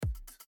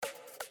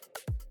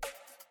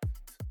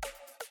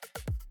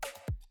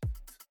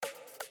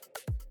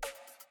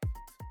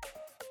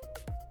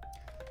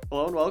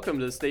Hello and welcome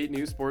to the State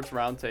News Sports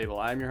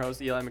Roundtable. I'm your host,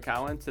 Eli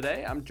McKown.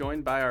 Today, I'm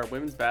joined by our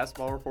women's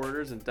basketball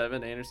reporters and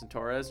Devin,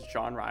 Anderson-Torrez, and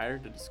Sean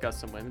Reider to discuss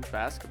some women's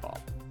basketball.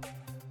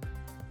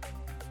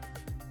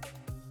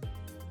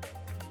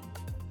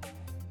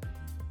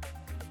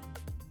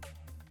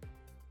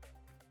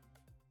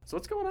 So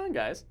what's going on,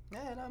 guys?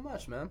 Yeah, not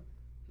much, man.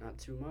 Not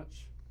too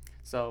much.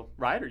 So,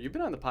 Reider, you've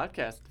been on the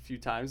podcast a few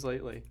times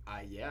lately.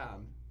 Yeah,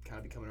 I'm kind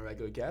of becoming a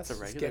regular guest. It's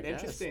a regular It's getting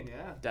guest. interesting,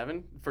 yeah.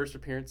 Devin, first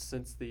appearance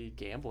since the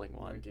gambling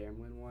Our one.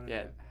 gambling one, Yeah.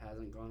 and it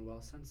hasn't gone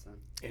well since then.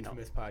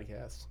 Infamous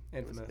podcast.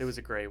 Infamous. It was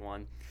a great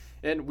one.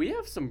 And we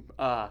have some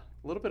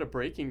little bit of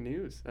breaking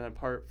news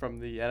apart from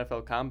the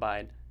NFL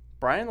Combine.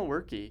 Brian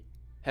Lewerke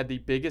had the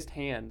biggest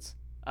hands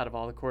out of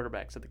all the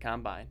quarterbacks at the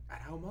Combine.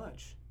 At how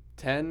much?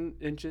 10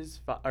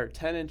 inches, I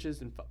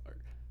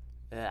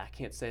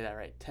can't say that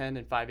right. 10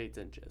 and 5/8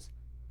 inches.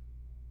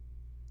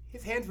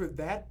 His hands were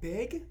that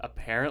big?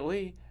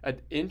 Apparently,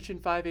 an inch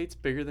and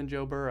 5/8 bigger than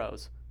Joe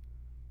Burrow's.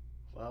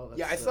 Well, that's,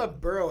 Yeah, I saw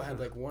Burrow had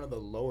like one of the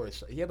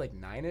lowest. He had like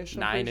 9-ish.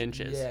 9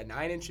 inches. Yeah,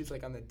 9 inches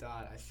like on the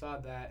dot. I saw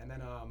that, and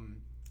then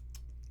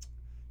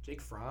Jake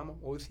Fromm.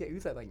 What was he? He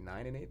was at like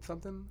 9 and 8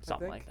 something. I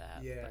Something think. like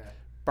that. Yeah.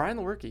 Brian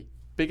Lewerke,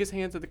 biggest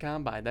hands at the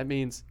Combine. That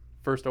means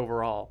first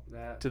overall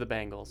that to the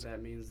Bengals.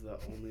 that means the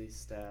only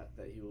stat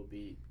that he will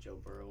beat Joe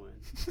Burrow in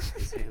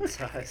is hand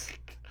size.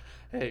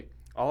 Hey,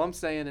 all I'm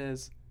saying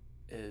is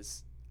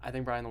I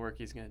think Brian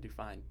Lewerke is going to do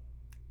fine.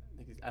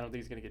 I don't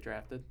think he's going to get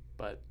drafted,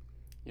 but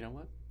you know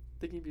what? I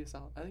think he'd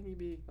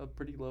be a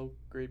pretty low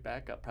grade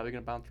backup. Probably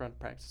going to bounce around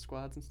practice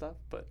squads and stuff,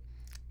 but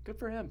good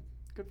for him.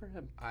 Good for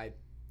him. I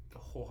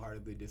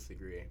wholeheartedly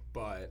disagree,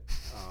 but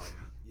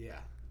yeah.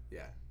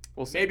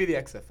 We'll see. Maybe the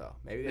XFL.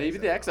 Maybe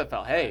the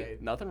XFL. Hey,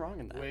 nothing wrong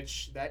in that.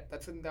 Which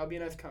that'll be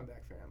a nice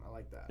comeback for him. I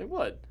like that. It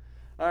would.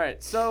 All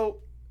right.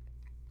 So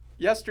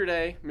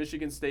yesterday,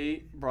 Michigan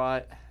State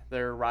brought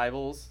their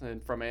rivals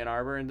from Ann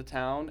Arbor into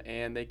town,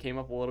 and they came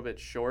up a little bit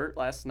short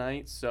last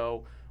night.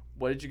 So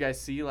what did you guys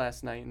see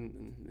last night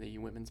in the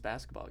women's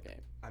basketball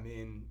game? I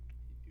mean,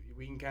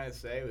 we can kind of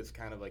say it was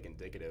kind of like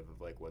indicative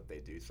of like what they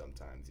do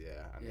sometimes.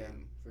 Yeah. I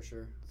mean, for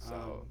sure.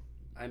 so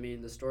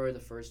The story of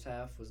the first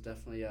half was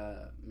definitely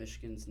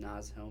Michigan's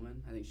Naz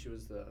Hillman. I think she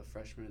was the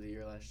freshman of the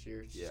year last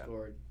year. She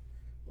scored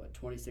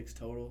 26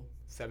 total.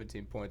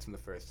 17 points in the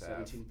first half.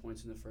 17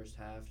 points in the first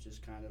half.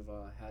 Just kind of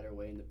had her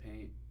way in the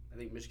paint. I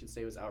think Michigan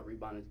State was out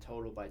rebounded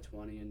total by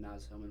 20, and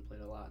Naz Hillman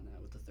played a lot in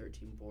that with the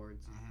 13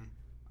 boards.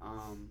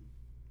 Mm-hmm.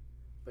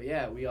 But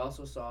yeah, we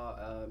also saw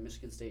a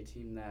Michigan State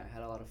team that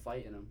had a lot of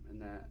fight in them in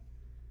that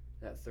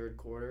third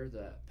quarter,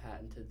 that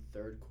patented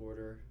third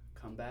quarter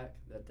comeback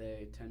that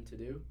they tend to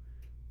do.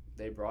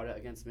 They brought it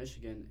against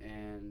Michigan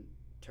and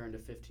turned a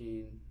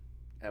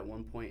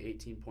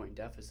 18-point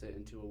deficit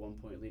into a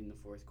 1-point lead in the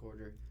fourth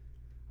quarter.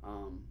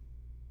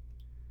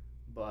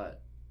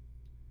 But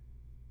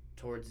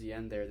towards the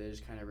end there, they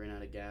just kind of ran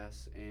out of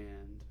gas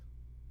and,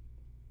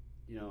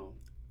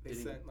 They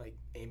sent like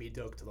Amy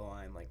Doak to the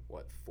line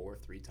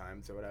 3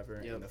 times or whatever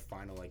in the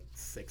final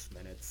 6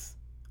 minutes.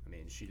 I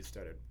mean, she just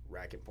started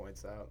racking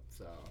points out.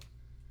 So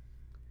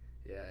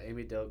yeah,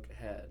 Amy Doak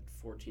had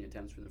 14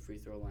 attempts from the free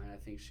throw line. I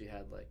think she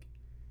had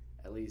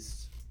at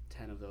least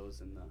 10 of those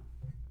in the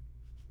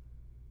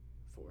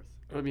fourth.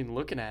 I mean,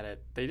 looking at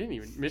it,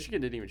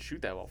 Michigan didn't even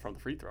shoot that well from the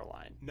free throw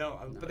line. no,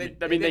 but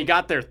they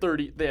got their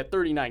 30. They had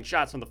 39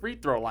 shots from the free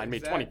throw line,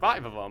 made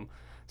 25 of them.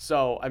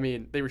 So I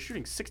mean, they were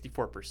shooting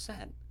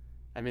 64%.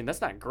 I mean,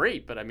 that's not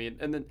great, but I mean,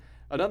 and then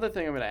another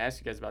thing I'm going to ask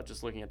you guys about,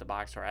 just looking at the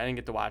box score. I didn't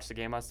get to watch the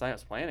game last night. I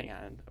was planning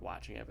on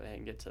watching it, but I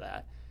didn't get to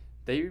that.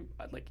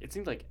 It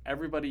seems like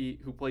everybody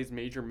who plays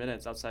major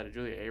minutes outside of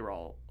Julia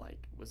Ayroll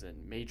was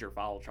in major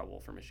foul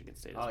trouble for Michigan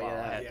State as well.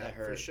 That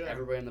hurt. for sure.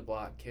 Everybody on the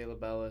block: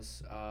 Caleb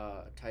Ellis,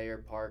 Tyre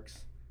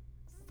Parks,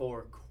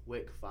 4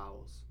 quick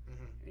fouls.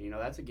 Mhm. And,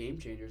 that's a game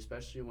changer,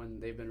 especially when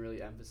they've been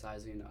really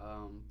emphasizing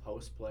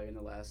post play in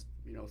the last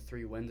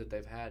 3 wins that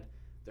they've had.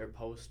 Their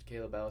post,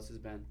 Caleb Ellis has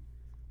been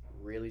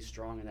really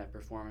strong in that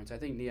performance. I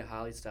think Nia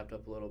Holly stepped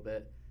up a little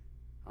bit,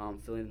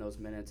 filling in those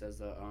minutes as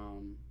the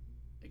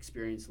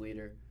experienced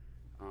leader.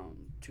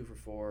 2 for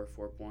 4,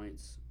 4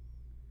 points,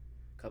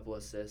 couple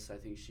assists. I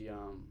think she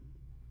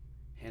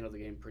handled the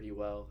game pretty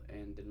well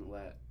and didn't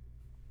let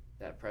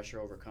that pressure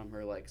overcome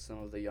her like some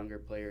of the younger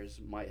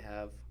players might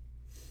have.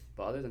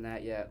 But other than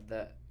that,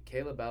 that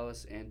Caleb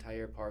Ellis and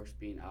Tyre Parks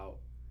being out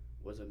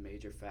was a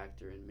major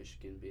factor in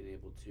Michigan being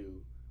able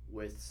to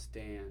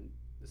withstand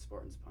the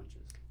Spartans'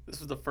 punches. This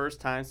was the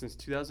first time since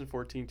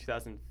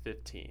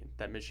 2014-2015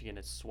 that Michigan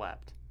has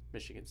swept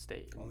Michigan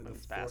State in Only the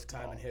women's 4th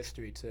basketball. time in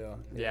history too.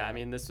 Yeah, I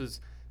mean,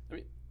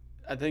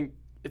 I think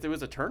it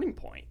was a turning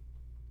point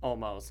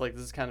almost.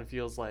 This kind of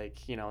feels like,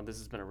 this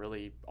has been a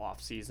really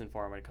off season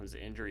for them when it comes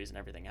to injuries and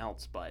everything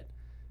else, but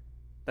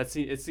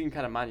it seemed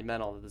kind of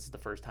monumental that this is the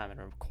first time in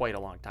quite a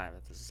long time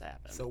that this has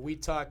happened. So we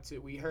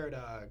heard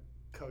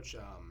Coach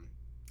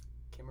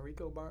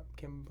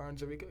Kim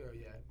Barnes-Arico,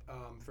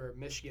 for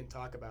Michigan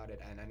talk about it,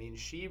 and I mean,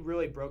 she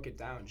really broke it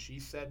down. She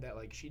said that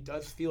she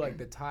does feel like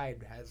the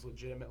tide has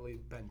legitimately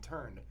been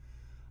turned,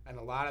 And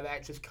a lot of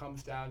that just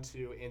comes down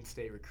to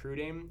in-state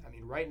recruiting. I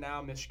mean, right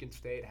now, Michigan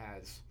State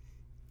has,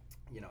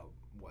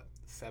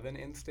 7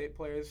 in-state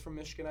players from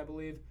Michigan, I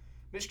believe.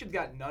 Michigan's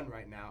got none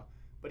right now.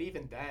 But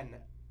even then,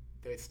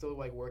 they're still,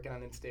 working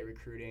on in-state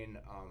recruiting.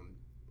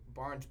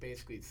 Barnes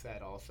basically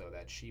said also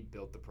that she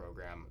built the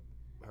program,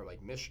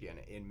 Michigan,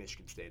 in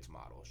Michigan State's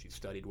model. She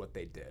studied what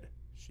they did.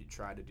 She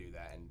tried to do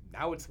that, and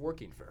now it's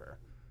working for her.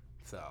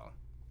 So,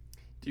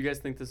 do you guys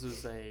think this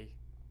was a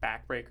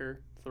backbreaker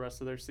for the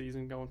rest of their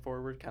season going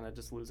forward, kind of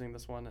just losing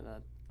this one in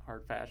a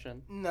hard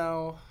fashion?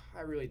 No,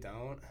 I really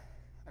don't.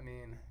 I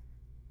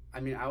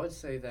mean, I would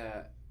say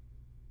that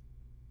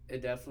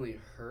it definitely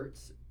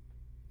hurts,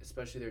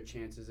 especially their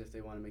chances if they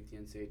want to make the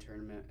NCAA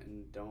tournament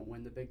and don't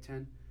win the Big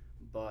Ten.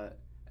 But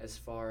as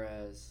far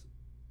as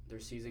their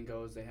season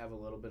goes, they have a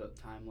little bit of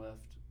time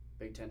left,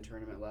 Big Ten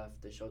tournament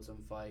left. They showed some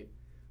fight.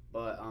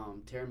 But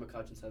Taryn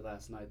McKown said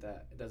last night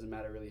that it doesn't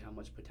matter really how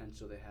much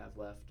potential they have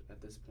left at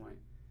this point.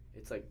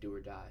 It's like do or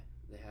die.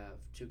 They have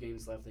 2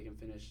 games left. They can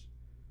finish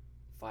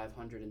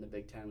 500 in the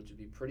Big Ten, which would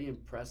be pretty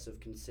impressive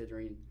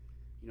considering,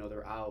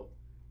 they're out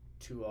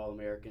 2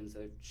 All-Americans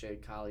that Shea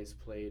Colley's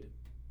played.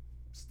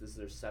 This is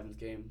their 7th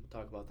game. We'll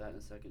talk about that in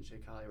a second. Shea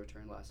Colley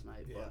returned last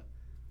night. Yeah.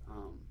 But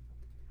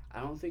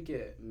I don't think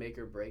it make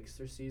or breaks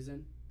their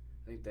season.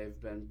 I think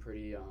they've been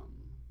pretty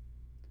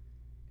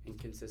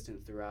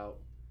inconsistent throughout,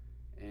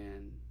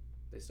 and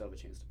they still have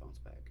a chance to bounce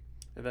back.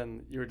 And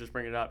then you were just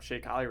bringing it up. Shea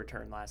Colley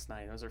returned last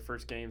night. It was her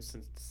first game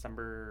since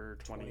December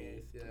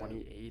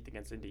 28th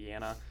against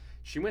Indiana.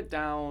 She went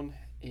down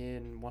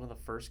in one of the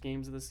first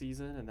games of the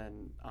season, and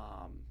then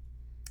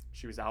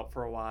she was out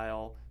for a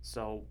while.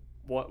 So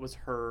what was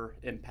her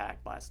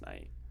impact last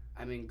night?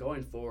 I mean,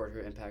 going forward,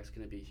 her impact's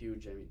going to be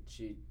huge. I mean,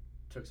 she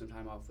took some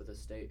time off with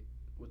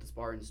the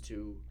Spartans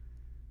to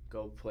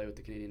go play with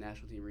the Canadian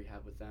national team,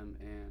 rehab with them,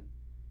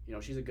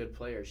 and she's a good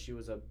player. She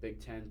was a Big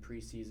Ten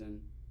preseason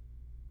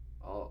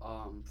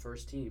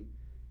first team,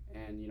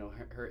 and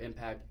her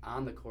impact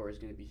on the court is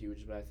going to be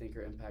huge, but I think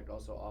her impact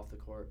also off the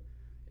court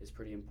is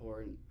pretty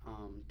important.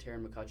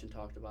 Taryn McKown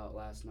talked about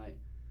last night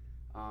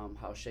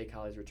how Shea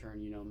Colley's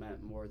return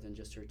meant more than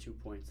just her 2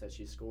 points that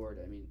she scored.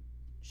 I mean,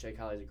 Shea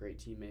Colley's a great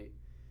teammate.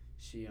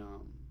 She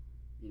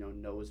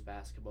knows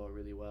basketball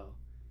really well.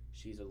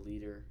 She's a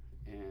leader,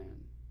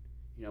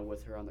 and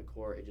with her on the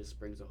court, it just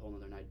brings a whole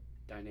other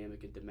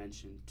dynamic and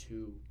dimension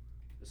to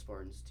the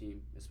Spartans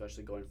team,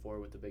 especially going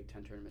forward with the Big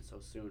Ten tournament so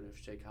soon.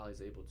 If Shea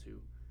Colley's able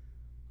to,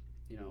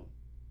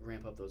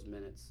 ramp up those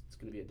minutes, it's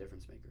going to be a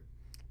difference maker.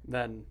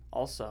 Then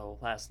also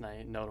last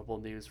night, notable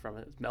news from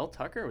it, Mel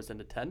Tucker was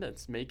in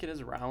attendance, making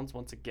his rounds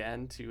once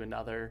again to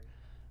another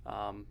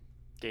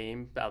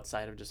game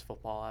outside of just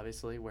football,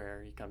 obviously,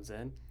 where he comes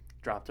in,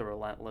 dropped a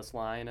relentless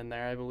line in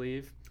there, I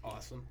believe.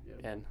 Awesome. Yep.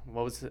 And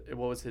what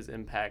was his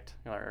impact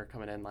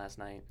coming in last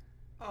night?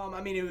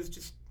 It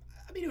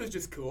was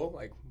just cool.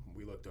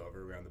 We looked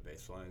over, we were on the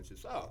baseline. It's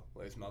just,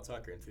 there's Mel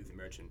Tucker and Susie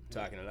Merchant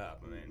talking it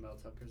up. Mel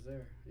Tucker's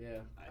there.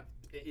 Yeah.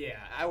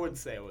 I wouldn't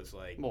say it was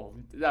Well,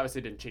 it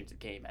obviously didn't change the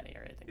game any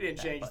or anything. It didn't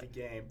change the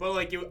game,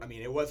 but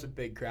it was a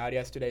big crowd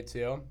yesterday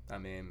too.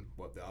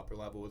 The upper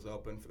level was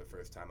open for the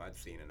first time I'd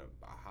seen in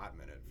a hot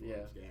minute for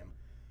this game.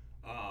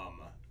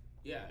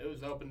 It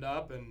was opened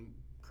up and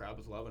crowd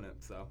was loving it,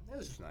 so it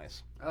was just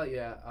nice. Oh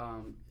yeah.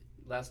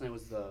 Last night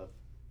was the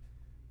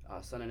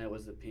Sunday night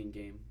was the pink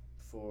game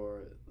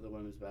for the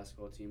women's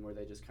basketball team, where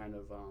they just kind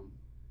of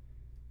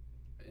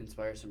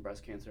inspire some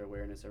breast cancer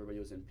awareness. Everybody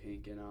was in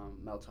pink, and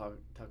Mel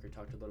Tucker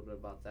talked a little bit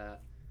about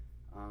that.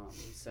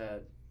 He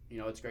said,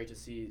 it's great to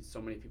see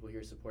so many people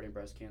here supporting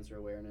breast cancer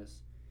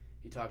awareness.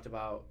 He talked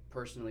about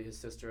personally his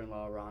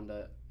sister-in-law,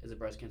 Rhonda, is a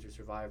breast cancer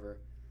survivor,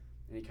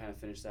 and he kind of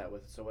finished that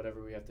with, so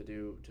whatever we have to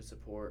do to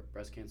support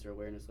breast cancer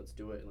awareness, let's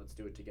do it, and let's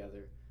do it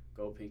together.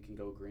 Go pink and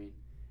go green.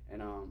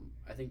 And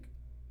I think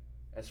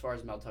as far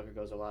as Mel Tucker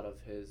goes, a lot of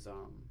his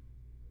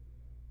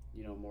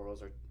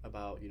morals are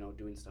about,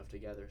 doing stuff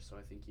together. So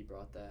I think he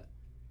brought that,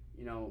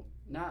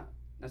 not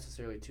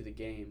necessarily to the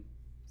game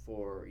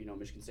for,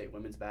 Michigan State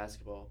women's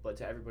basketball, but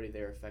to everybody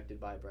there affected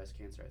by breast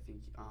cancer. I think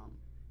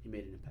he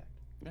made an impact.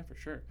 Yeah, for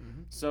sure.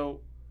 Mm-hmm.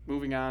 So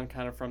moving on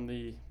kind of from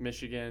the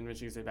Michigan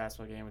State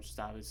basketball game, which is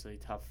obviously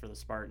tough for the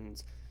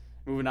Spartans,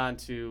 moving on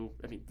to,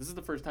 this is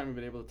the first time we've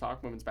been able to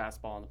talk women's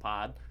basketball on the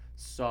pod.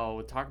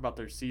 So talk about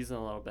their season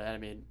a little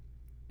bit.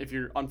 If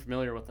you're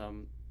unfamiliar with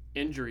them,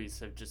 injuries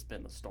have just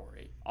been the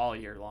story all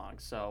year long.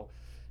 So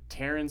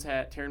Taryn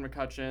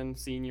McKown,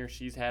 senior,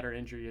 she's had her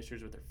injury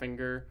issues with her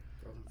finger.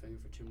 Broken finger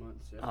for 2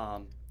 months, yeah.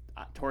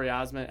 Tori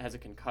Osment has a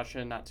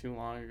concussion not too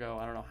long ago.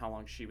 I don't know how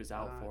long she was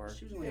out for.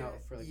 She was only out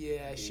for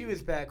she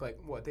was back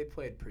they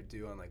played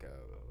Purdue on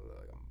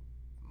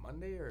a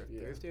Monday or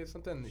Thursday or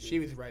something. She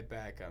was right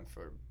back on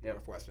for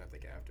Northwestern, I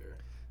think, after.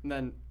 And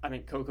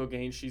then, Coco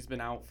Gaines, she's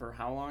been out for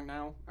how long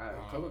now?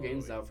 Coco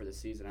Gaines is out for the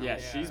season. Yeah,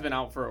 she's been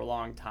out for a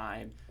long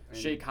time.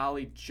 Shea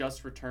Colley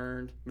just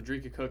returned.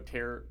 Madrika Cook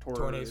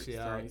torn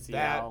ACL.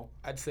 That,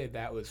 I'd say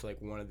that was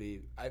like one of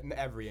the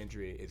every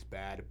injury is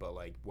bad, but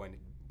like when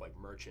like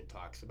Merchant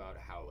talks about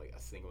how like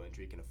a single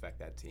injury can affect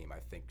that team, I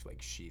think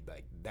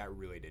like that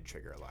really did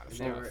trigger a lot of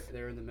stuff.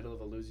 They were in the middle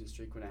of a losing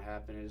streak when it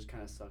happened. It just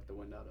kind of sucked the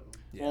wind out of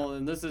them. Yeah. Well,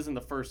 and this isn't the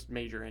first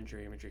major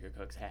injury Madrika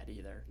Cook's had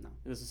either. No.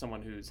 This is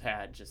someone who's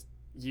had just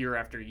year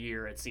after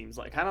year, it seems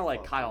like. Kind of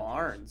like Kyle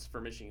Arns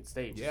for Michigan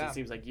State. It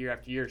seems like year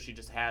after year she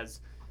just has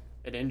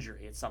an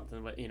injury. It's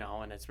something, but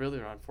and it's really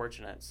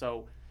unfortunate.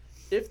 So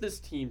if this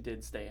team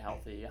did stay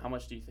healthy, how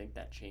much do you think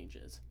that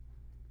changes?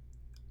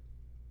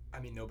 I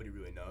mean, nobody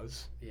really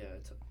knows. Yeah,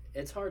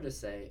 it's hard to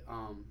say.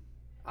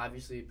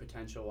 Obviously,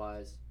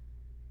 potential-wise,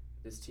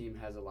 this team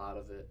has a lot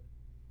of it,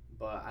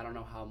 but I don't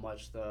know how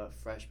much the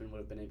freshmen would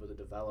have been able to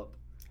develop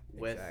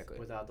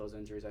without those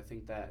injuries. I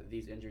think that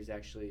these injuries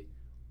actually,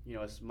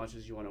 as much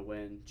as you want to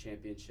win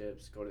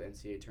championships, go to the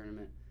NCAA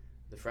tournament,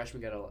 the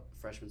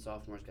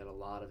sophomores got a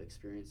lot of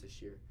experience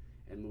this year,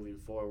 and moving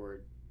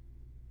forward,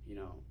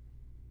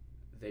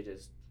 they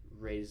just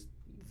raised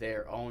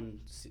their own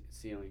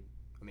ceiling.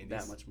 I mean,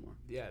 that much more.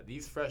 Yeah,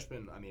 these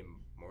freshmen,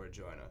 Maura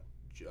Joyner,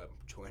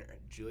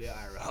 Julia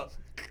Irel,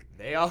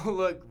 they all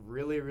look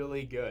really,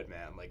 really good,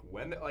 man. Like,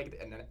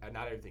 and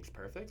not everything's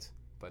perfect,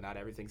 but not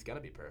everything's going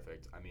to be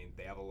perfect. I mean,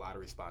 they have a lot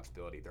of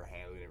responsibility. They're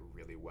handling it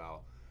really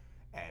well.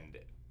 And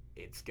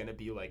it's going to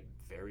be, like,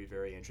 very,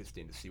 very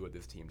interesting to see what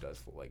this team does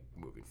for, like,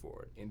 moving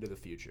forward into the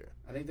future.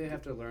 I think they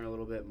have to learn a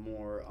little bit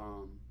more,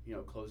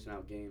 closing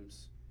out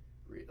games.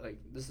 Like,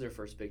 this is their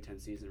first Big Ten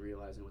season,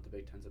 realizing what the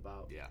Big Ten's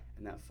about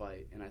in that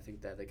fight. And I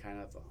think that they kind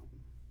of,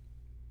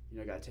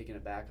 got taken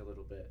aback a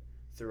little bit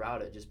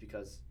throughout it just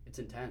because it's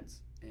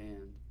intense.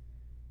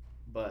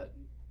 But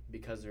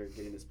because they're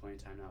getting this playing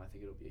time now, I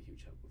think it'll be a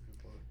huge help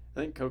moving forward. I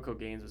think Coco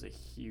Gaines was a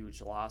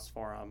huge loss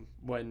for them.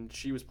 When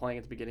she was playing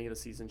at the beginning of the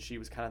season, she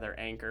was kind of their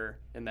anchor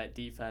in that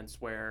defense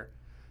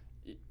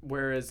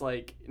whereas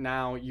like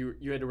now you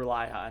had to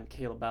rely on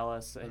Caleb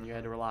Ellis and you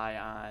had to rely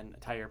on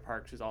Tyre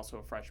Parks, who's also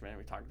a freshman.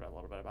 We talked about a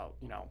little bit about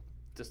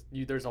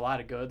there's a lot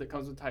of good that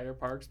comes with Tyre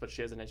Parks, but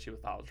she has an issue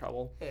with foul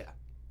trouble. Yeah,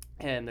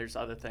 and there's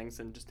other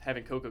things, and just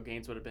having Coco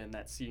Gaines would have been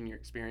that senior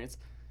experience.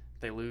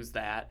 They lose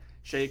that.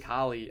 Shea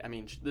Colley,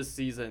 this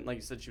season, like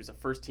you said, she was a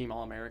first-team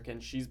All-American.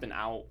 She's been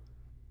out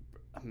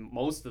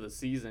most of the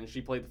season.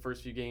 She played the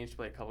first few games. She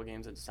played a couple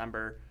games in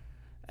December.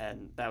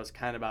 And that was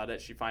kind of about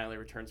it. She finally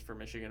returns for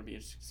Michigan. It'll be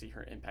interesting to see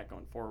her impact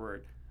going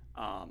forward.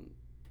 And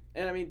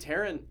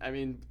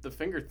Taryn, the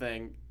finger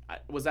thing,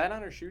 was that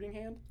on her shooting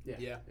hand?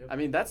 Yeah.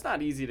 Yep. That's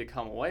not easy to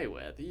come away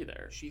with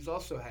either. She's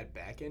also had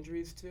back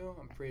injuries too.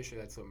 I'm pretty sure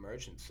that's what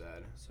Merchant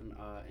said. Some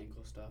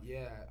ankle stuff.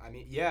 Yeah.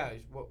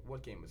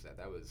 What game was that?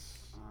 That was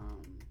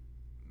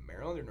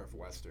Maryland or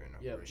Northwestern,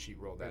 where she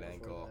rolled that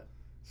ankle. That.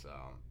 So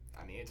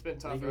it's been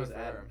tough. I think it was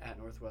at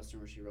Northwestern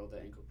where she rolled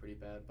that ankle pretty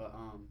bad, but.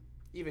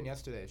 Even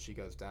yesterday, she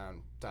goes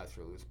down, dives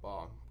for a loose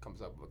ball,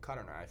 comes up with a cut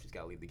on her eye. She's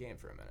got to leave the game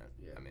for a minute.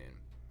 Yeah.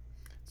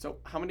 So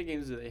how many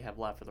games do they have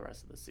left for the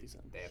rest of the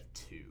season? They have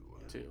two.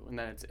 And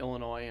then it's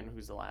Illinois, and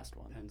who's the last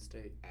one? Penn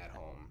State. At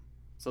home.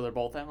 So they're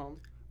both at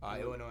home?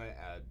 Illinois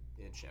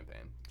in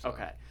Champaign. So.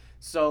 Okay.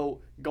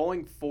 So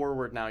going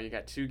forward now, you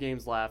got 2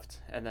 games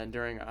left, and then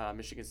during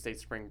Michigan State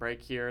spring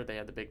break here, they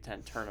had the Big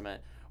Ten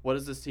tournament. What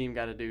does this team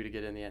got to do to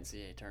get in the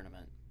NCAA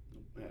tournament?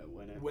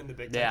 Win the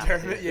Big Ten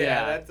tournament.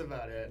 Yeah, that's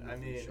about it.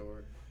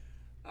 Short.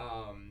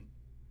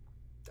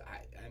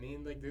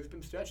 There's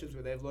been stretches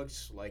where they've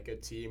looked like a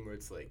team where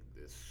it's like,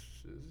 this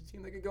is a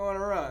team that could go on a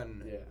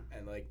run. Yeah.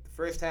 And like the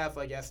first half,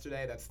 like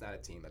yesterday, that's not a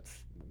team that's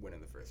winning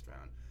the first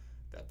round.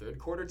 That third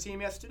quarter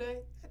team yesterday,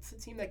 that's a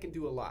team that can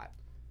do a lot.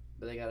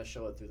 But they got to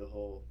show it through the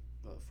whole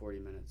 40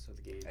 minutes of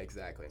the game.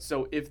 Exactly.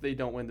 So if they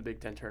don't win the Big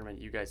Ten tournament,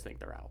 you guys think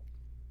they're out?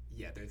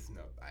 Yeah,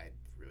 I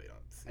really don't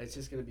see It's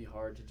just going to be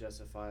hard to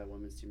justify a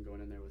women's team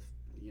going in there with,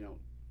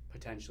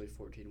 potentially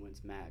 14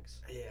 wins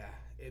max. Yeah.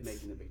 It's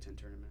making the Big Ten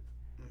tournament.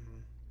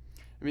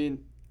 Mm-hmm.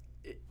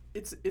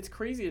 It's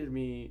crazy to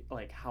me,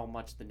 like, how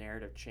much the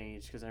narrative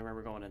changed, because I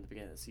remember going in the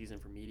beginning of the season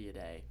for Media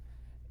Day,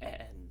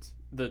 and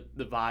the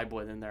vibe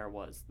within there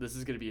was, this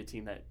is going to be a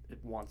team that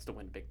wants to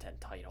win Big Ten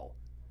title.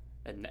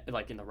 And,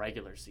 like, in the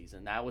regular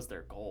season, that was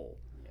their goal.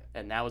 Yeah.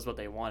 And that was what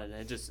they wanted.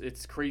 And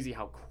it's crazy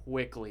how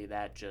quickly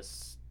that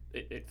just,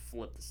 it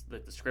flipped,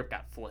 the script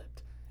got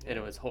flipped. And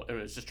it was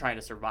just trying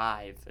to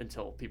survive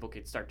until people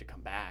could start to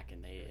come back,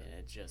 and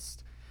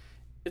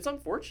it's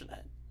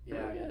unfortunate.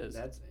 Yeah, it really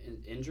is.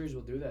 Injuries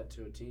will do that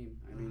to a team.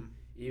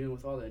 Even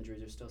with all the injuries,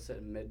 they're still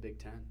sitting mid Big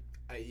Ten.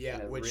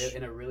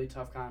 In a really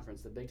tough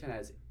conference. The Big Ten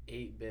has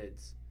 8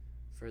 bids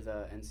for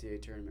the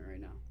NCAA tournament right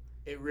now.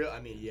 It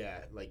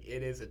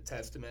is a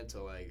testament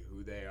to like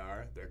who they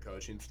are, their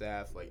coaching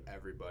staff, like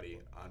everybody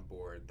on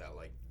board, that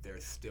like they're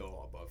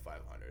still above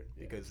 500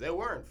 because they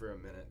weren't for a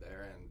minute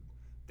there, and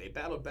they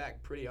battled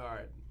back pretty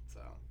hard.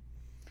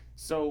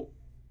 So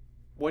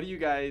what are you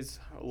guys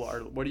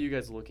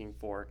looking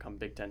for come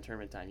Big Ten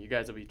tournament time? You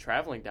guys will be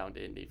traveling down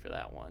to Indy for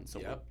that one. So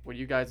what are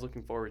you guys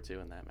looking forward to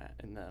in that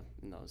in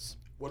those?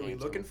 What are we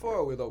looking for?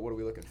 Or what are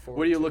we looking for?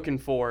 What are you looking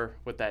for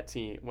with that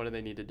team? What do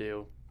they need to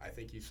do? I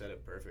think you said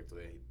it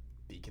perfectly.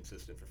 Be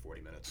consistent for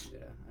 40 minutes.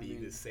 Yeah, be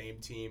the same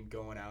team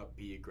going out.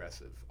 Be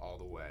aggressive all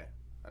the way.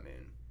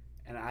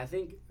 And I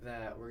think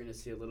that we're going to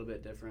see a little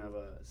bit different of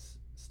a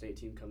state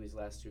team come these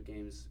last 2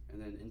 games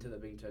and then into the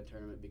Big Ten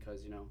tournament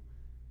because,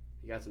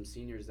 you got some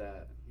seniors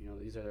that,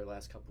 these are their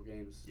last couple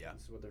games. Yeah.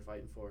 This is what they're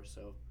fighting for.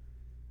 So,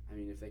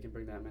 if they can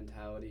bring that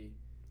mentality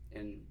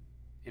and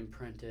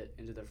imprint it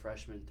into the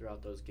freshmen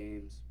throughout those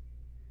games,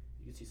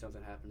 you can see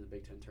something happen in the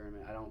Big Ten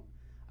tournament. I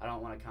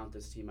don't want to count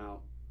this team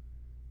out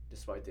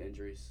despite the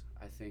injuries.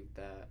 I think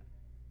that,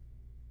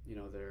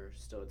 they're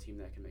still a team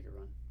that can make a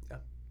run. Yeah.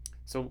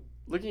 So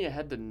looking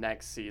ahead to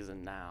next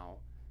season now,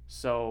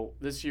 so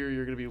this year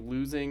you're going to be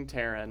losing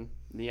Taryn,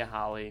 Nia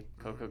Holly,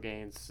 Coco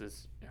Gaines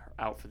is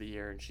out for the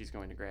year and she's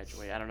going to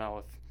graduate. I'm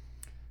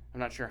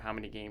not sure how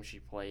many games she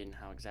played and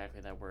how exactly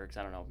that works.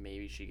 I don't know.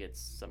 Maybe she gets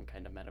some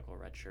kind of medical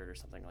red shirt or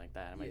something like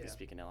that. I might be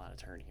speaking a lot of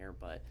turn here,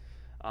 but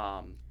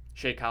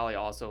Shea Colley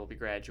also will be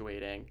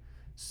graduating.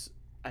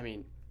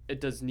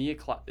 Is Nia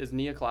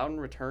Clouden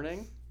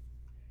returning?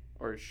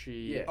 Or is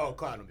she? Yeah. Oh,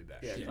 Clouden will be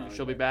back. Yeah,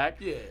 she'll be back?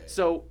 Yeah.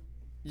 So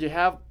you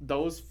have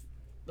those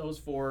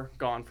 4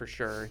 gone for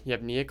sure. You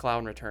have Nia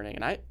Clouden returning.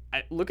 And I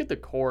look at the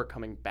core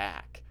coming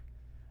back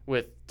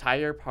with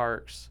Tyre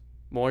Parks,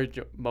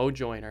 Mo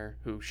Joyner,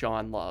 who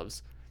Sean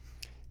loves,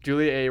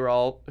 Julia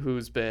Arol,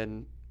 who's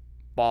been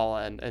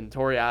balling, and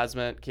Tori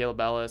Osment,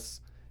 Caleb Ellis.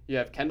 You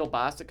have Kendall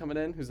Bostic coming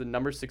in, who's the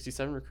number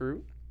 67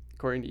 recruit,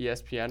 according to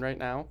ESPN right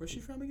now. Where's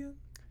she from again?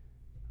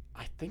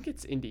 I think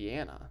it's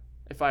Indiana,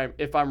 if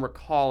I'm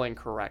recalling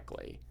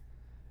correctly,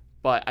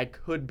 but I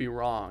could be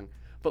wrong.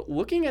 But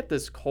looking at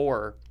this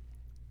core,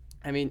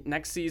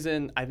 next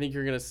season I think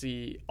you're going to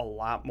see a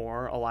lot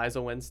more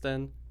Eliza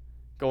Winston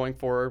going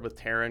forward with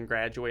Taryn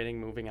graduating,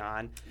 moving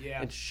on.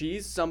 Yeah. And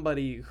she's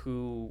somebody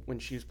who, when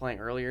she was playing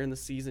earlier in the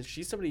season,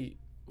 she's somebody,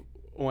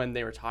 when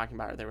they were talking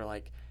about her, they were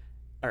like,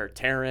 or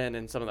Taryn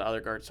and some of the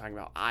other guards talking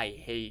about, I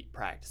hate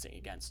practicing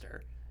against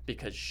her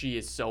because she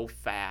is so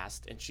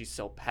fast and she's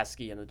so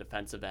pesky in the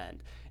defensive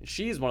end. And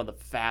she is one of the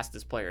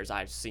fastest players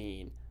I've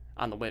seen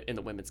in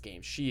the women's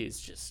game. She is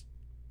just,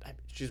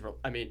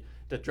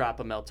 to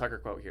drop a Mel Tucker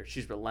quote here,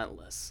 she's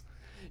relentless.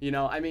 And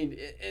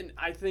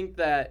I think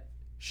that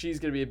she's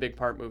going to be a big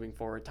part moving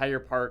forward. Tyre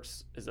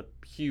Parks is a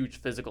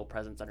huge physical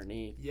presence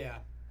underneath. Yeah.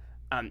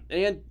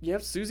 And you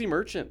have Susie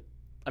Merchant,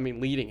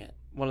 leading it.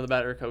 One of the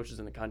better coaches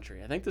in the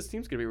country. I think this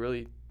team's going to be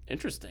really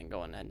interesting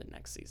going into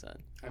next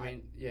season.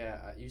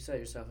 You said it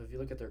yourself. If you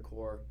look at their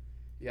core,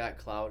 you got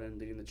Clouden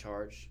leading the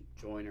charge,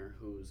 Joyner,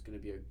 who's going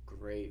to be a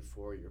great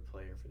 4-year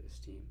player for this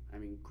team.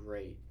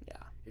 Great. Yeah.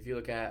 If you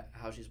look at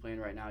how she's playing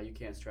right now, you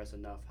can't stress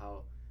enough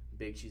how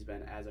big she's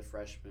been as a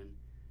freshman,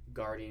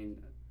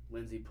 guarding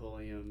Lindsey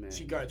Pulliam. And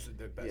she guards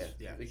the best.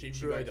 Yeah, she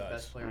really guards does. The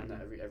best player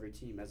on every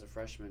team as a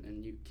freshman,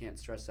 and you can't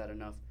stress that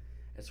enough.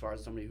 As far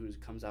as somebody who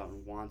comes out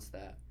and wants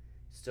that,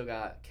 still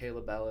got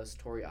Caleb Ellis,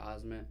 Tori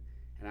Osment,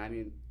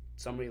 and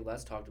somebody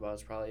less talked about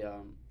is probably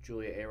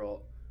Julia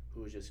Arol,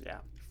 who is just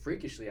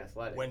freakishly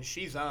athletic. When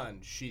she's on,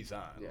 she's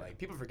on. Yeah.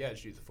 People forget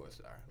she's a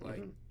 4-star.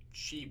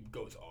 She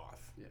goes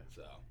off. Yeah.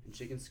 So. And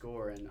she can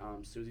score, and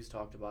Susie's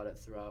talked about it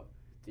throughout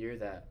the year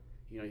that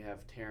you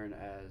have Taryn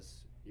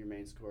as your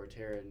main scorer,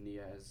 Taryn and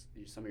Nia as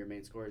some of your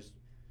main scorers.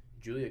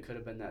 Julia could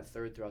have been that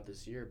third throughout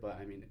this year, but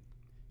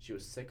she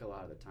was sick a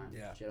lot of the time.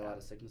 Yeah. She had a lot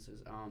of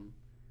sicknesses.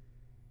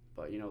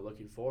 But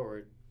looking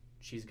forward,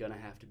 she's gonna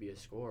have to be a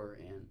scorer,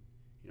 and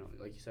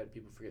like you said,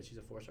 people forget she's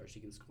a 4-star. She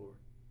can score.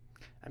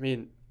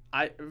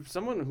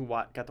 Someone who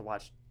got to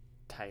watch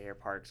Tyre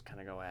Parks kind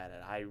of go at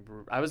it.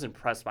 I was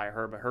impressed by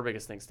her, but her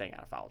biggest thing is staying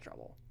out of foul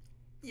trouble.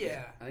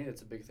 Yeah, I think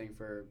that's a big thing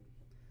for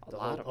a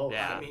lot of post.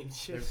 Yeah.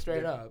 She's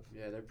straight up.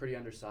 Yeah, they're pretty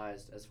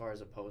undersized as far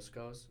as a post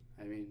goes.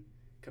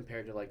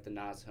 Compared to the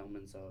Naz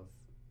Hillmans of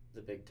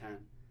the Big Ten,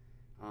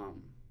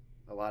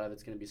 a lot of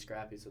it's going to be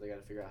scrappy. So they got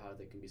to figure out how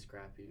they can be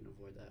scrappy and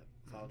avoid that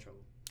foul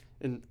trouble.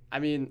 And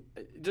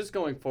just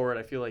going forward,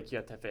 I feel like you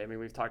have to have.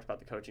 We've talked about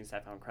the coaching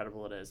staff, how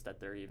incredible it is that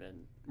they're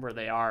even where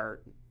they are.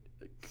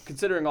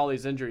 Considering all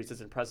these injuries,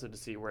 it's impressive to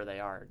see where they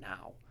are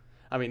now.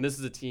 This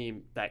is a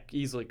team that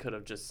easily could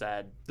have just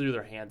threw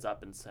their hands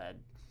up and said,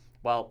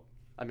 well,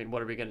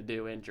 what are we going to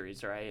do?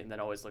 Injuries, right? And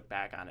then always look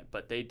back on it.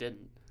 But they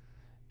didn't.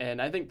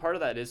 And I think part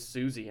of that is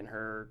Susie and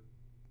her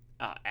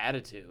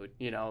attitude,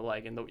 you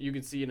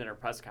can see it in her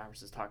press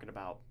conferences talking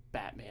about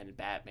Batman.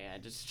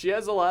 Just she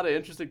has a lot of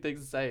interesting things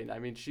to say.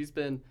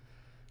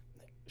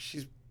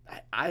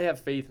 I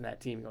have faith in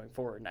that team going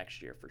forward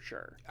next year for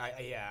sure.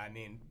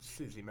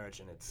 Susie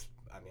Merchant,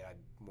 I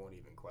won't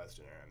even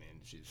question her.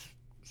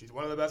 She's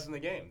one of the best in the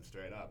game,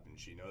 straight up, and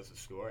she knows the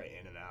score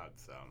in and out.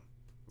 So,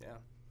 yeah.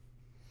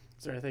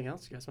 Is there anything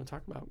else you guys want to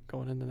talk about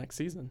going into next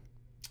season?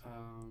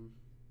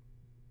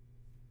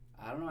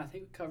 I don't know. I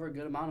think we covered a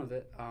good amount of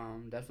it.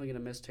 Definitely going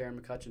to miss Taryn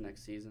McCutcheon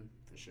next season.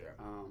 For sure.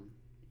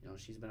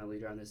 she's been a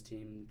leader on this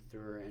team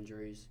through her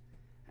injuries.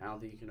 I don't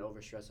think you can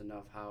overstress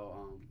enough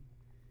how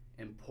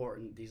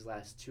important these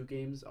last 2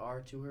 games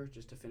are to her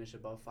just to finish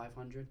above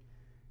 500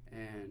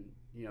 and,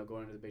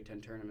 going into the Big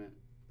Ten tournament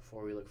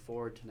before we look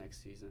forward to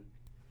next season.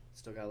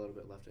 Still got a little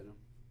bit left in them.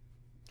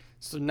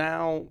 So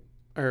now,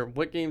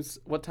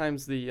 what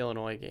time's the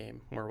Illinois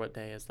game, or what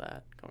day is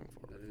that going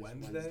forward?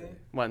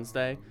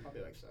 Wednesday?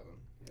 Probably like 7.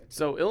 Yeah.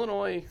 So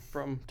Illinois,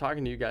 from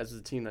talking to you guys, is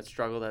a team that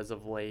struggled as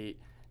of late.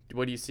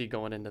 What do you see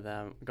going into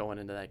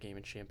that game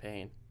in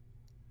Champaign?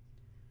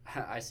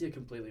 I see a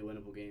completely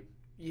winnable game.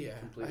 Yeah,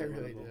 Completely I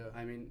really winnable. do.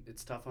 I mean,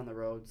 it's tough on the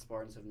road.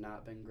 Spartans have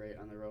not been great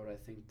on the road. I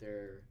think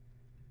they're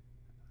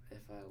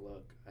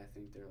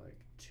like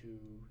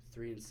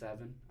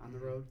 2-3-7 on the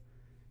road.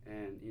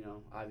 And,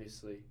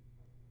 obviously,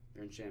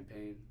 they're in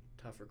Champaign,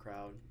 tougher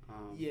crowd.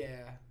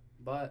 Yeah.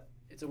 But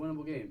it's a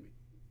winnable game.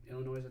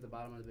 Illinois is at the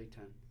bottom of the Big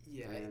Ten.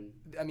 Yeah. And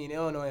I mean,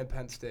 Illinois and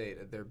Penn State,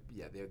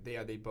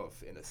 they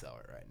both in the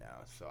cellar right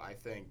now. So I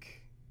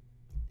think,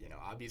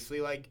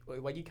 obviously, like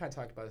you kind of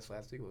talked about this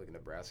last week with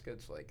Nebraska,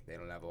 it's like they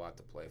don't have a lot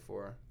to play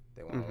for.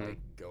 They want to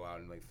go out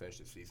and finish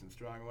the season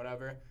strong or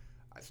whatever.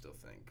 I still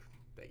think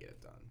they get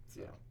it done.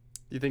 So. Yeah.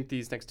 Do you think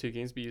these next 2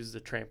 games be used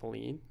as a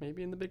trampoline,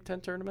 maybe in the Big Ten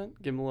tournament?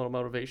 Give them a little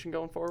motivation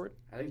going forward?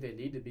 I think they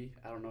need to be.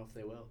 I don't know if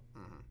they will.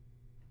 Mm-hmm.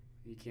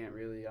 You can't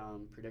really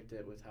predict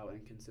it with how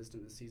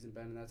inconsistent the season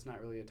been, and that's not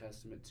really a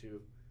testament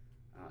to,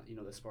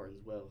 the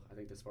Spartans' will. I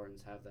think the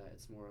Spartans have that.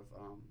 It's more of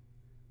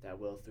that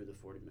will through the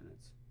 40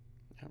 minutes.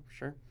 Yeah, for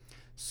sure.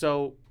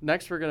 So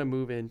next we're going to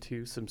move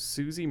into some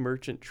Susie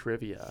Merchant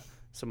trivia.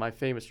 So my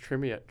famous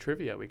trivia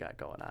we got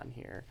going on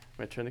here. I'm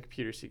going to turn the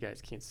computer so you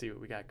guys can't see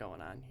what we got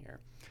going on here.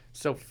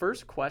 So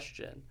first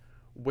question,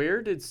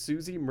 where was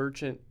Susie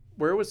Merchant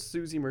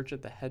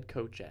the head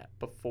coach at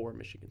before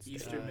Michigan State?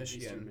 Eastern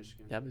Michigan.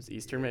 Yep, it was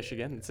Eastern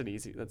Michigan. It's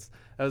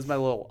that was my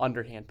little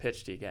underhand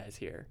pitch to you guys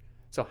here.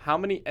 So how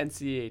many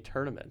NCAA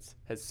tournaments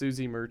has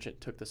Susie Merchant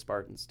took the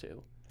Spartans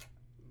to?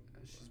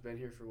 She's been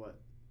here for what?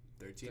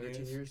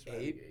 13 years?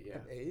 8? Yeah.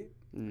 8?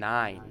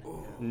 9.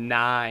 Ooh.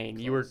 9.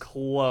 You were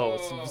close.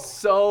 Oh.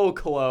 So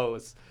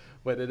close.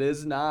 But it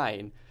is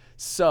 9.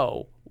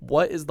 So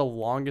what is the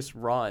longest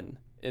run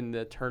in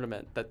the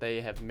tournament that they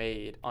have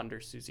made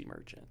under Susie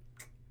Merchant?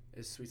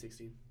 It's Sweet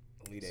 16.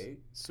 Elite 8?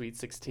 Sweet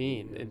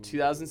 16. In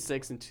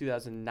 2006 and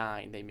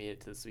 2009, they made it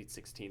to the Sweet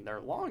 16. Their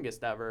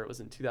longest ever was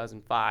in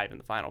 2005 in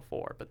the Final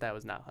Four, but that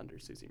was not under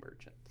Susie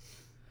Merchant.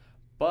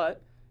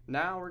 But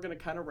now we're going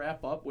to kind of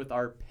wrap up with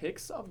our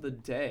picks of the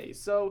day.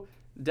 So,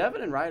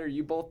 Devin and Reider,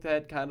 you both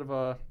had kind of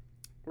a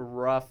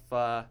rough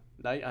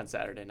night on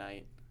Saturday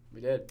night.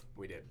 We did.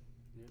 We did.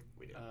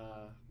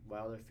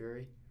 Wilder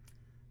Fury.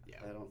 Yeah.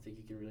 I don't think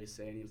you can really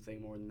say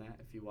anything more than that.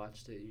 If you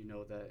watched it, you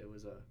know that it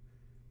was a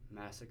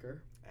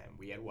massacre. And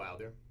we had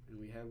Wilder. And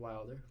we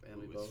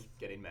Who was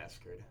getting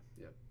massacred.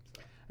 Yep.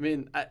 So. I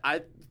mean,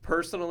 I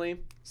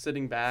personally,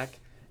 sitting back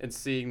and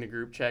seeing the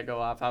group chat go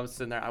off, I was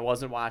sitting there. I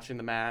wasn't watching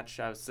the match.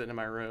 I was sitting in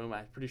my room.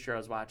 I'm pretty sure I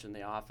was watching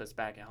The Office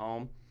back at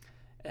home.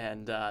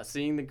 And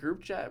seeing the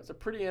group chat, it was a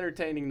pretty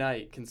entertaining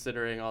night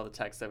considering all the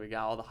texts that we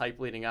got, all the hype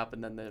leading up,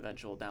 and then the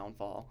eventual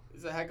downfall. It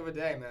was a heck of a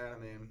day, man. I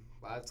mean,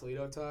 a lot of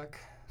Toledo talk.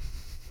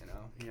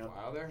 Yep.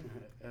 Wilder.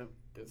 Yep.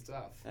 Good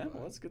stuff. Yeah,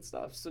 well, that's good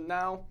stuff. So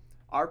now,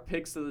 our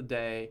picks of the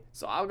day.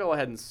 So I'll go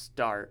ahead and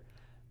start.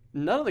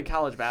 None of the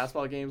college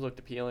basketball games looked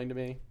appealing to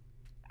me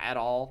at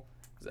all.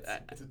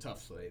 It's a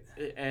tough slate.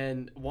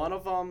 And one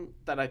of them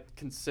that I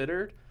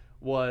considered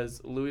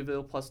was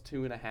Louisville plus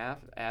 2.5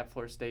 at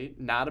Florida State.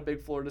 Not a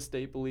big Florida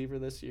State believer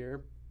this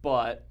year,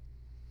 but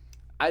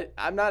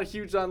I'm not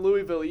huge on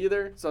Louisville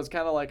either, so it's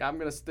kind of like I'm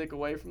going to stick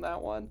away from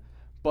that one.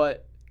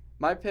 But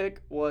my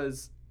pick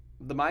was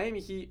the Miami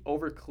Heat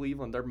over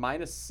Cleveland. They're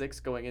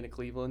 -6 going into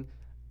Cleveland.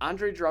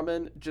 Andre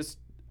Drummond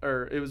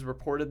it was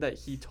reported that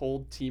he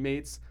told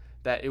teammates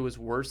that it was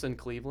worse in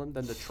Cleveland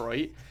than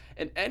Detroit.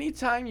 And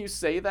anytime you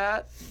say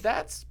that,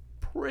 that's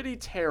pretty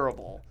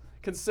terrible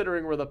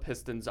considering where the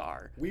Pistons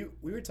are. We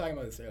were talking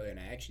about this earlier, and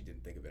I actually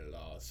didn't think of it at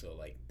all. So,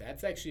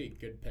 that's actually a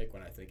good pick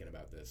when I'm thinking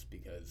about this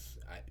because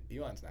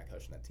Beelan's not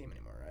coaching that team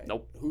anymore, right?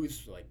 Nope.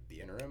 Who's, the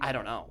interim? I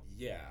don't know.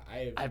 Yeah.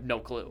 I have no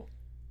clue.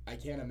 I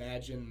can't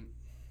imagine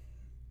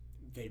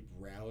they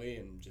rally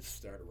and just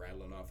start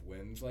rattling off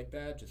wins like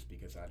that just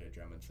because Andre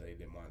Drummond said he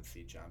didn't want to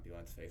see John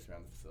Beelan's face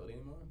around the facility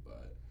anymore.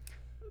 But,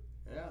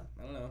 yeah,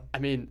 I don't know. I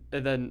mean,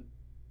 and then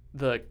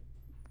the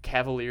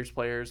Cavaliers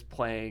players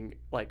playing,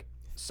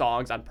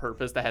 songs on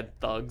purpose that had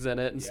thugs in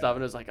it and stuff,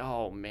 and it was like,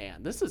 oh,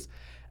 man, this is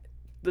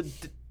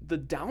the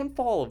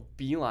downfall of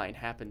Beeline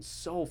happened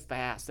so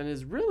fast, and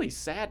it's really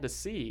sad to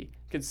see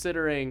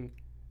considering,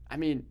 I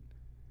mean,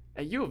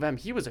 at U of M,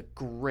 he was a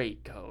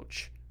great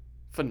coach.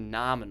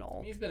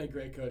 Phenomenal. He's been a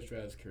great coach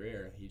throughout his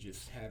career. He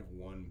just had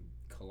one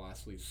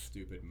colossally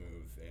stupid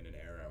move in an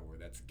era where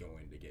that's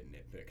going to get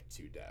nitpicked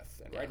to death,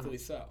 and rightfully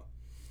so.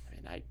 I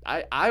mean,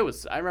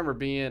 I remember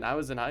I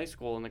was in high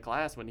school in the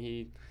class when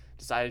he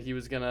decided he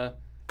was going to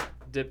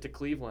dip to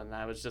Cleveland, and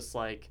I was just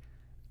like,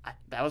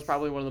 that was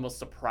probably one of the most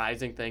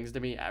surprising things to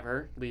me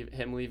ever,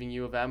 him leaving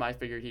U of M. I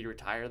figured he'd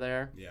retire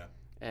there. Yeah.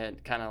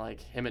 and kind of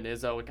like him and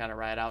Izzo would kind of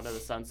ride out into the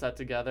sunset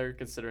together,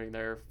 considering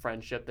their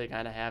friendship they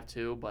kind of have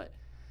too. But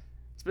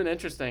it's been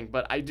interesting.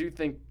 But I do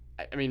think,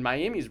 I mean,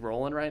 Miami's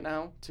rolling right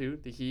now too.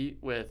 The Heat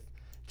with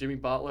Jimmy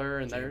Butler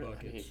and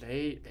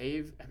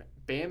they've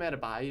Bam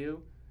Adebayo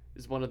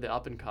is one of the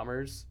up and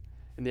comers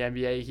in the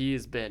NBA. He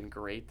has been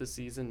great this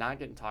season, not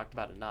getting talked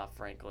about enough,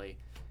 frankly.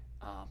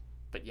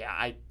 But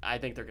yeah, I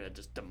think they're gonna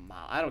just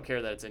demolish. I don't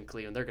care that it's in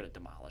Cleveland; they're gonna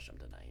demolish them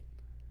tonight.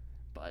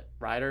 But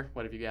Reider,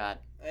 what have you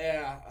got?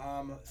 Yeah,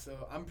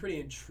 so I'm pretty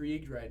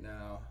intrigued right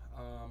now.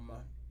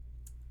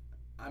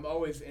 I'm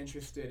always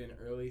interested in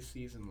early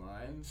season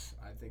lines.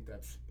 I think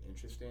that's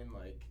interesting,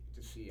 like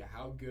to see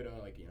how good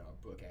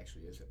a book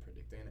actually is at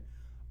predicting.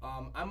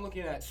 I'm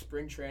looking at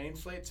spring training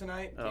slate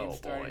tonight. Game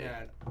starting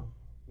at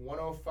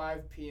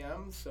 1:05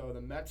 p.m. So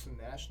the Mets and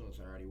Nationals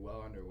are already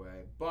well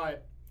underway,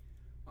 but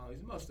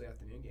these are mostly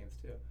afternoon games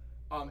too.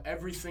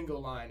 Every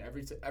single line,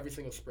 every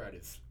single spread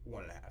is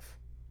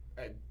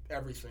 1.5.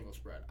 Every single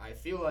spread. I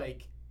feel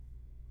like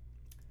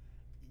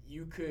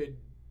you could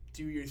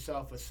do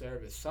yourself a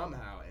service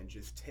somehow and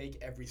just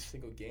take every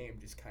single game,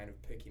 just kind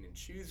of picking and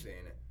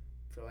choosing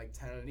for like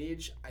 10 on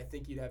each. I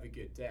think you'd have a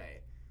good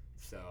day.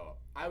 So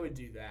I would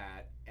do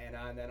that. And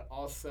then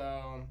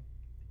also,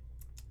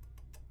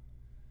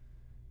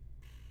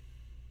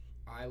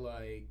 I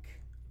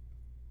like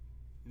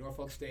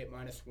Norfolk State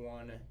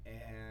 -1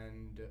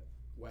 and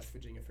West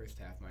Virginia first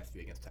half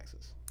 -3 against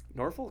Texas.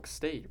 Norfolk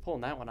State, you're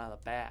pulling that one out of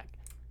the bag.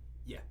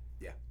 Yeah.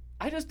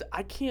 I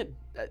can't,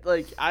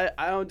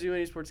 I don't do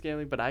any sports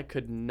gambling, but I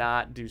could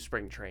not do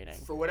spring training.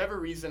 For whatever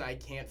reason, I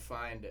can't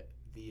find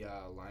the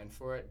line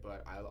for it,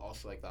 but I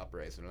also like the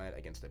uprising tonight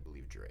against, I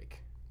believe,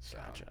 Drake. So.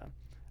 Gotcha.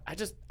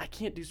 I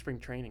can't do spring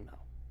training, though.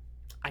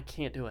 I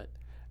can't do it.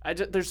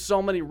 There's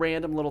so many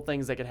random little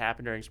things that could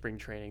happen during spring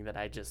training that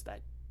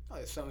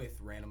there's so many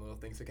random little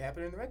things that can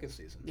happen in the regular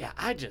season. Yeah,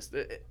 I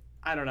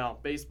don't know.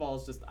 Baseball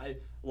is just, I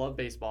love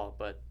baseball,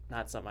 but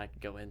not something I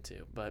could go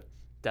into. But,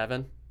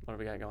 Devin, what have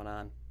we got going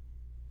on?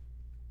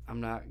 I'm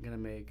not going to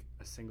make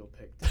a single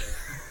pick today.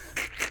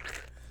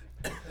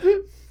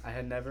 I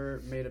had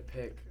never made a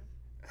pick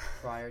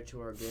prior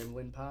to our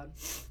gambling pod.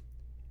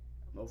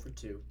 I'm 0 for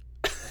 2.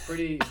 A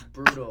pretty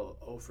brutal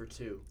 0 for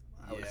 2,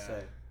 I would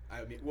say.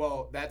 I mean,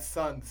 well, that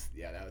Suns,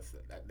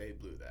 they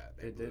blew that.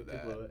 They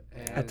blew it.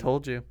 And I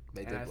told you.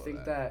 They did and I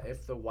think that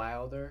if the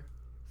Wilder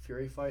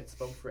Fury fight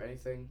spoke for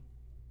anything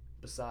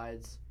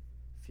besides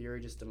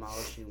Fury just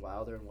demolishing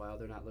Wilder and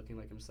Wilder not looking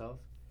like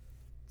himself,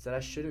 it's that I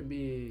shouldn't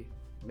be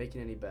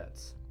making any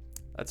bets.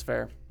 That's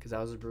fair. Because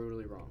I was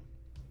brutally wrong.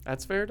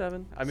 That's fair,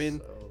 Devin. I mean,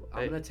 so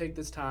I'm going to take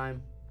this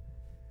time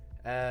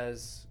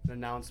as an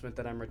announcement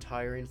that I'm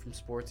retiring from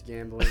sports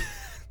gambling.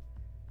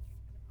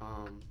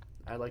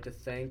 I'd like to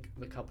thank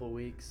the couple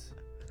weeks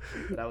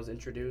that I was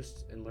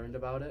introduced and learned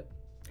about it.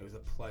 It was a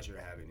pleasure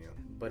having you.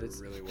 But it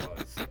really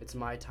was. It's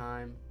my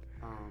time.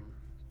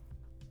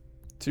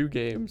 2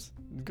 games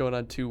going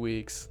on 2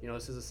 weeks.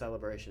 This is a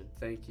celebration.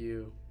 Thank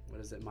you. What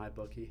is it,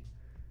 MyBookie?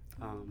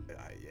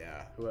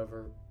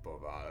 Whoever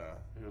Bovada.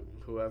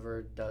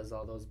 Whoever does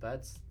all those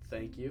bets,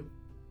 thank you.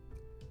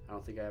 I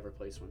don't think I ever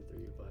placed one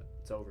through you, but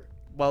it's over.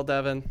 Well,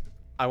 Devin,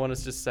 I want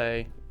to just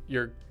say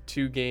your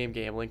 2-game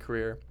gambling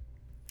career,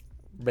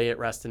 may it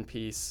rest in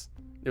peace.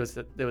 It was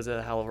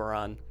a hell of a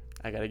run.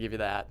 I got to give you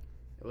that.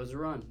 It was a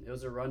run. It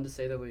was a run to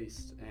say the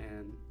least.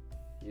 And,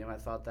 I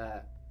thought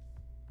that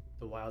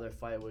the Wilder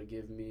fight would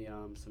give me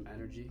some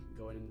energy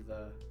going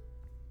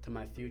into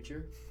my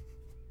future.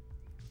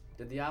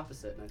 Did the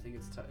opposite, and I think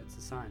it's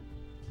a sign.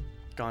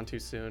 Gone too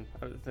soon.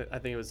 I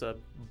think it was a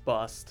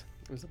bust.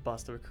 It was a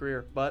bust of a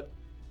career, but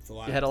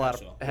you had a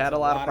lot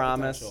of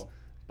promise,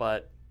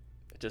 but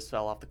it just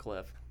fell off the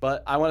cliff.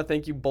 But I want to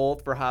thank you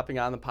both for hopping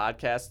on the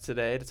podcast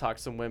today to talk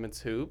some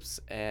women's hoops,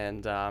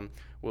 and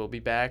we'll be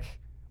back.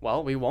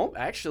 Well, we won't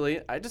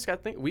actually. I just got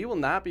to think we will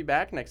not be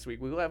back next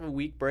week. We will have a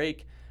week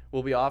break.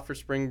 We'll be off for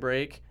spring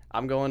break.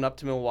 I'm going up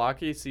to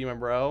Milwaukee to see my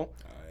bro.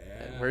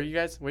 What are you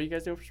guys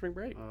doing for spring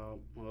break?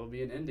 We'll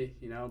be in Indy,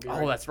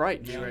 that's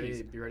right. Be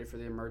ready for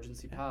the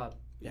emergency pod.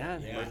 Yeah.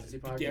 Emergency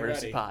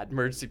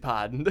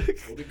pod.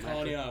 We'll be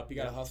calling you up. You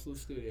got to hustle the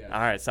studio. All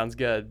right, sounds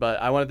good.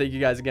 But I want to thank you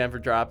guys again for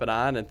dropping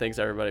on, and thanks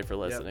everybody for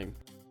listening.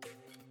 Yep.